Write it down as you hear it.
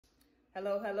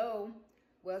Hello, hello.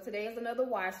 Well, today is another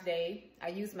wash day. I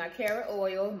used my carrot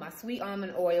oil, my sweet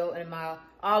almond oil, and my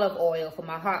olive oil for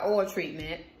my hot oil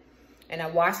treatment. And I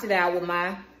washed it out with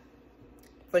my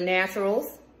For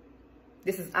Naturals.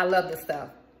 I love this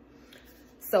stuff.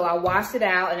 So I washed it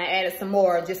out and I added some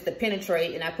more just to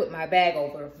penetrate, and I put my bag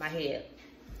over my head.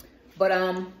 But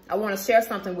I want to share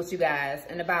something with you guys.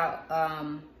 In about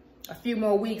a few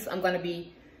more weeks, I'm going to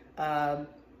be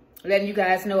letting you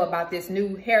guys know about this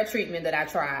new hair treatment that I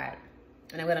tried.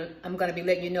 And I'm gonna be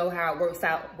letting you know how it works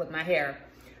out with my hair.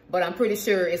 But I'm pretty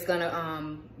sure it's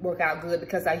gonna work out good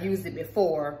because I used it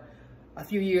before a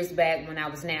few years back when I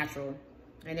was natural.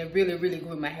 And it really, really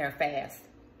grew my hair fast.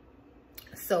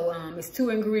 So it's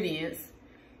 2 ingredients,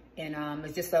 and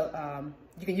it's just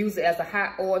you can use it as a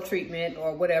hot oil treatment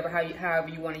or whatever, however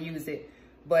you want to use it.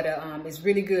 But it's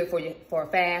really good for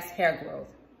fast hair growth.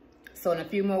 So in a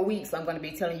few more weeks, I'm going to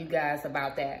be telling you guys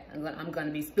about that. I'm going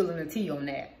to be spilling the tea on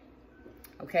that.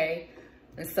 Okay?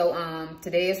 And so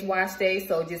today is wash day,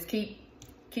 so just keep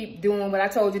doing what I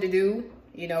told you to do,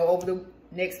 you know, over the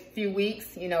next few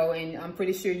weeks, you know, and I'm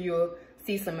pretty sure you'll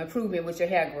see some improvement with your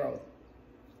hair growth.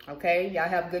 Okay? Y'all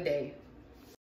have a good day.